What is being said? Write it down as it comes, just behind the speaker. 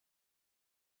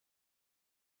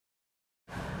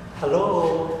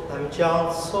Hello, I'm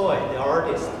Jon Tsoi, the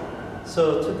artist.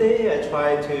 So today I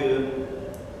try to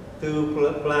do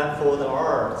blindfold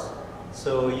arts,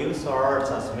 so use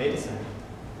arts as medicine.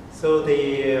 So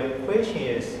the question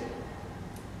is,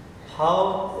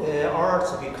 how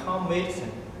arts become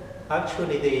medicine?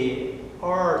 Actually, the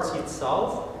arts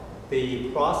itself, the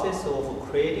process of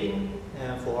creating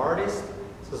for artists,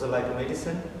 so it's like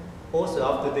medicine. Also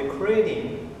after the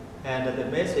creating and the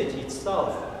message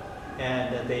itself,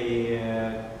 and the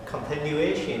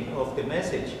continuation of the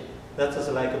message, that is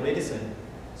like a medicine.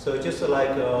 So just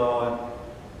like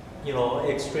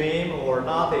extreme or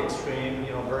not extreme,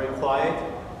 very quiet.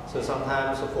 So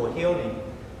sometimes for healing.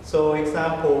 So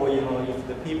example, if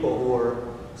the people who are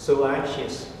so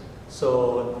anxious,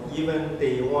 so even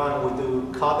the one who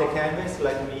do cut the canvas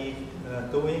like me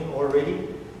doing already,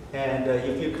 and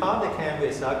if you cut the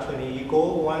canvas, actually you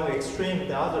go one extreme to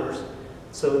the others.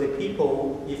 So the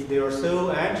people, if they are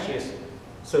so anxious,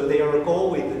 so they will go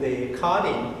with the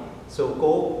cutting, so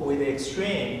go with the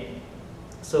extreme.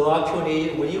 So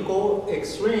actually, when you go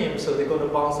extreme, so they're going to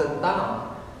bounce them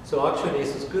down. So actually,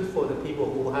 this is good for the people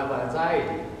who have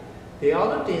anxiety. The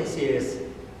other thing is,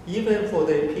 even for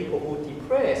the people who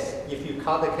depress, if you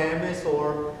cut the canvas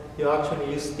or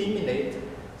you stimulate,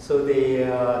 so the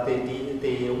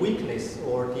weakness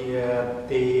or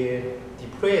the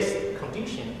depressed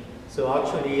condition. So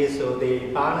actually, so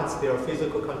they balance their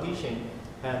physical condition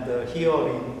and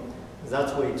healing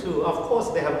that way too. Of course,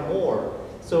 they have more.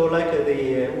 So like with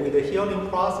the healing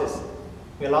process,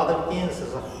 a lot of things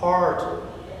is hard,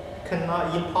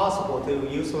 impossible to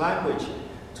use language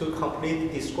to completely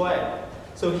describe.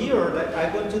 So here,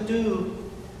 I'm going to do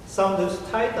some of those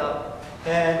tied up,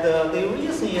 and the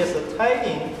reason is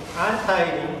tidying,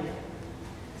 untiding.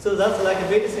 So that's like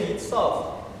medicine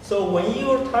itself. So when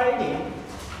you're tidying,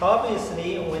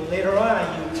 obviously, when later on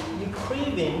you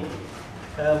craving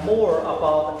more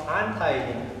about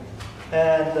untiding,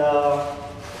 and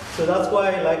so that's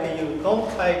why like you don't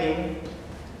tidying.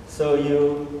 So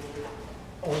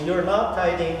when you're not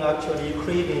tidying, actually you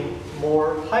craving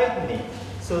more tightening.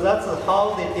 So that's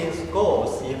how the things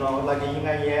goes. Like yin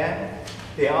and yang,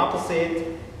 the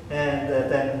opposite, and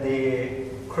then they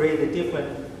create a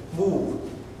different move.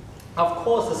 Of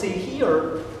course, see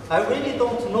here, I really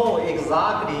don't know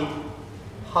exactly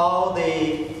how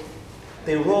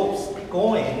the ropes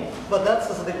going, but that's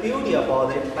the beauty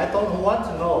about it. I don't want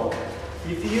to know.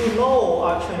 If you know,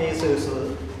 actually, so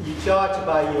you judge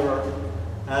by your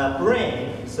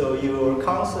brain. So you're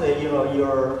constantly,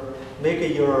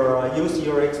 use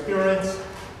your experience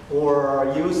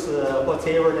or use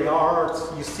whatever the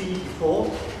arts you see before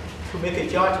to make a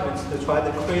judgment to try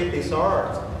to create this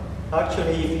art.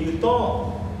 Actually, if you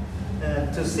don't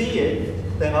to see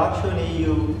it, then actually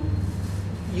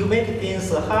you make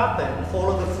things happen,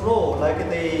 follow the flow, like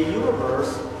the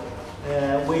universe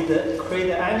with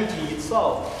create energy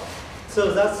itself.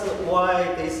 So that's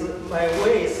why my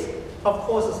ways, of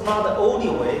course, it's not the only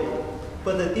way,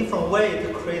 but a different way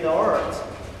to create art.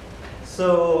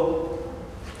 So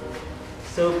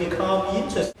become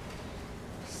interesting.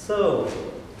 So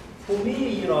for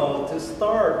me, to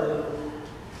start.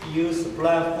 Use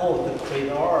blindfold to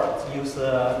create art, use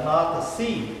not to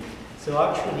see. So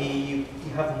actually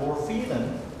you have more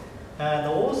feeling. And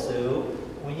also,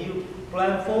 when you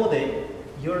blindfold it,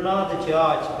 you're not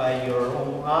judged by your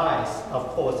own eyes. Of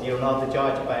course, you're not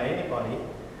judged by anybody.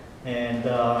 And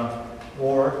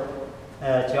or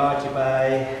judged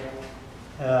by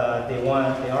the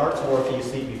artwork you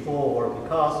see before, or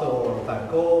Picasso, or Van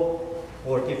Gogh,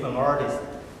 or different artists.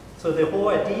 So the whole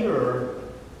idea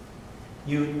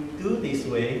you do this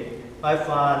way, I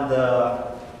find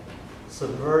it's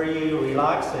very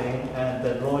relaxing and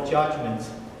no judgment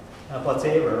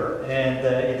whatever. And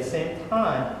at the same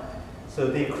time, so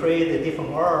they create a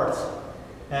different arts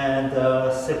and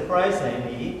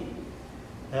surprisingly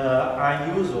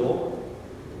unusual.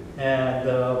 And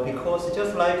because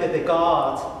just like the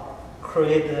God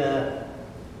create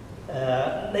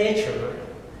nature,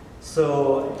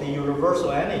 so the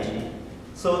universal energy,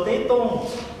 so they don't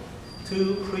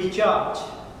to prejudge.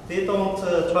 They don't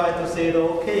try to say,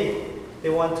 okay, they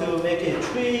want to make a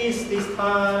trees this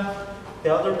time,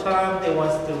 the other time they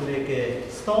want to make a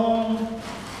stone,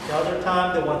 the other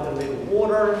time they want to make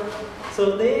water.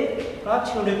 So they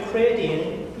actually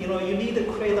creating, you need to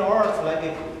create art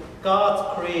like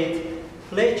God create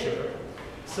nature.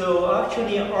 So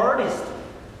actually an artist,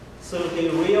 so the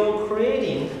real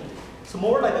creating, it's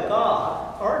more like a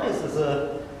God. Artist is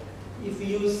if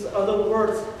you use other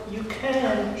words, you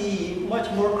can be much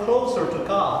more closer to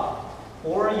God,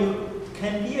 or you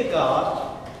can be a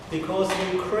God because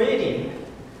you're creating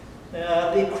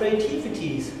the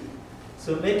creativities,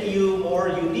 so make you more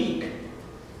unique.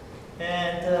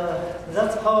 And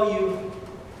that's how you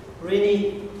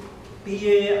really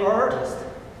be an artist.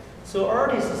 So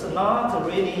artist is not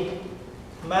really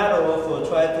a matter of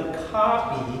trying to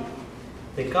copy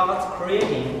the God's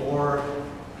creating, or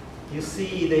you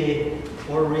see they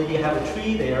already have a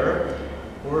tree there,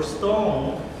 or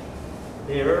stone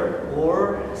there,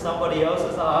 or somebody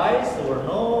else's eyes or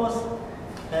nose,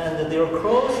 and their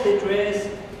clothes they dress.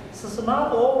 So it's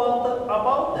not all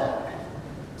about that.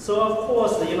 So of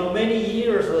course, many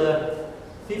years,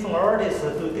 different artists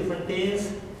do different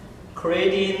things,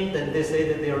 creating, then they say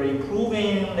that they're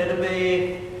improving a little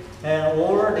bit,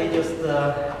 or they just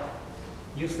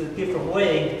use a different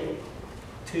way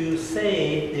to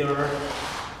say they're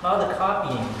not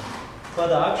copying,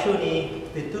 but actually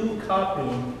they do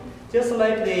copying. Just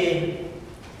like a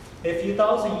few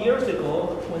thousand years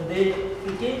ago, when they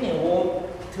began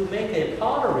to make a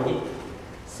pottery,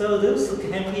 so those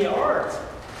can be art,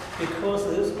 because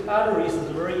those potteries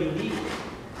is very unique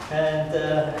and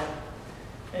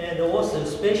also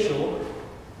special.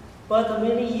 But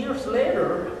many years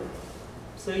later,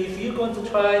 so if you're going to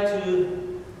try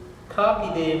to copy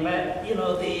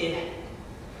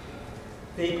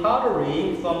the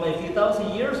pottery from a few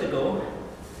thousand years ago,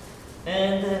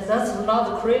 and that's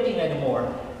not creating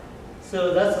anymore.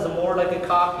 So that's more like a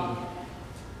copy.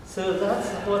 So that's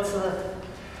what's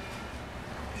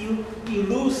you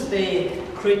lose the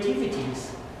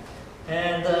creativities,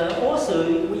 and also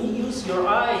when you use your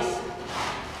eyes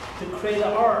to create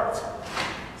art,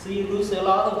 so you lose a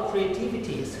lot of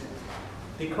creativities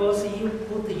because you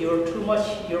put too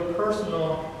much your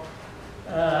personal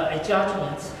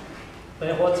judgments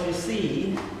by what you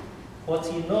see, what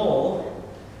you know,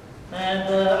 and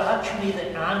actually the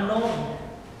unknown.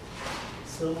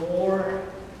 So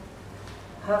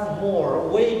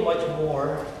way much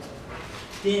more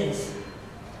things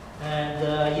and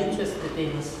interesting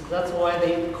things. That's why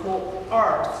they call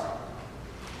art.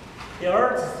 The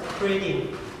art is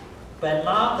creating, but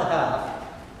not have.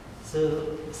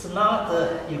 So it's not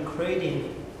you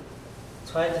creating,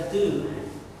 try to do.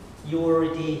 You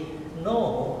already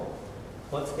know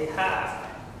what they have.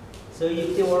 So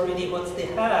if they already what they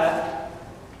have,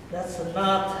 that's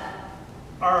not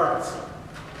art.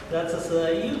 That's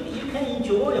you can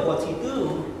enjoy what you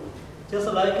do, just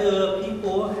like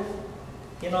people,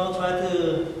 try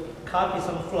to copy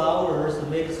some flowers and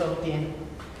make something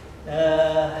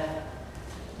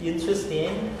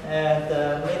interesting and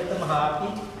make them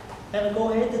happy, and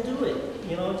go ahead to do it.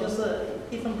 Just a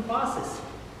different process.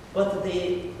 But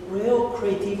the real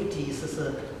creativity is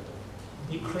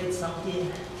you create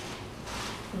something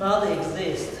not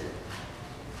exist,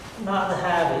 not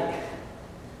have it,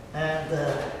 and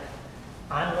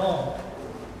unknown,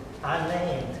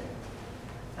 unnamed,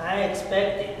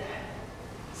 unexpected.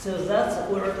 So that's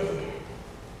where the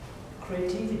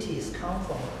creativities come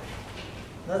from.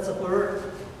 That's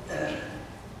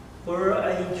where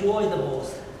I enjoy the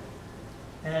most.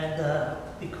 And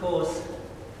because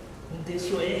in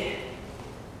this way,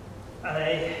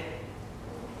 I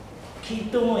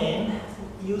keep doing,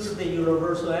 use the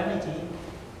universal energy,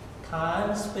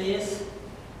 time, space,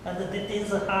 and the things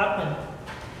that happen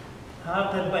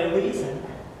by reason.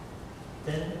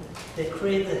 Then they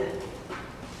create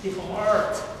different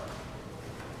art.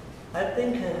 I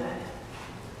think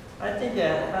I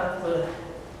have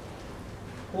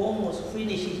almost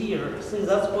finished here. So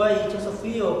that's why you just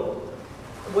feel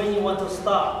when you want to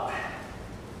stop,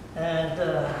 and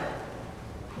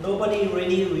nobody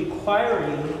really require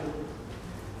you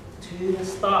to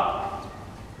stop,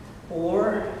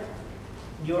 or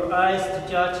your eyes to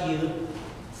judge you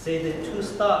say that to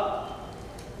stop.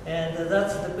 And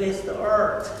that's the best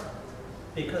art,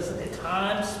 because the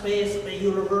time, space, the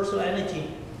universal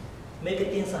energy make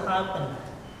things happen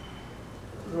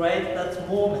right at that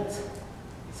moment.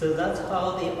 So that's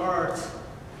how the art's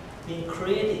been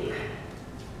created.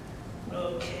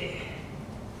 Okay,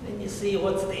 let me see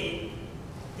what's these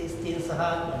things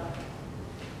happen.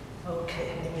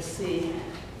 Okay, let me see.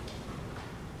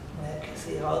 I can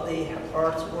see how the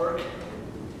arts work.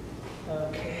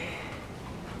 Okay,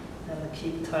 and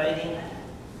keep tidying,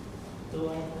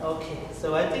 doing. Okay,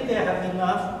 so I think I have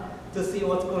enough to see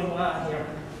what's going on here.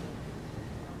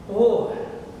 Oh,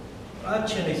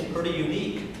 actually it's pretty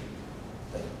unique.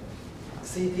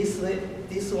 See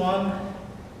this one,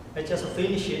 I just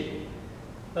finished it.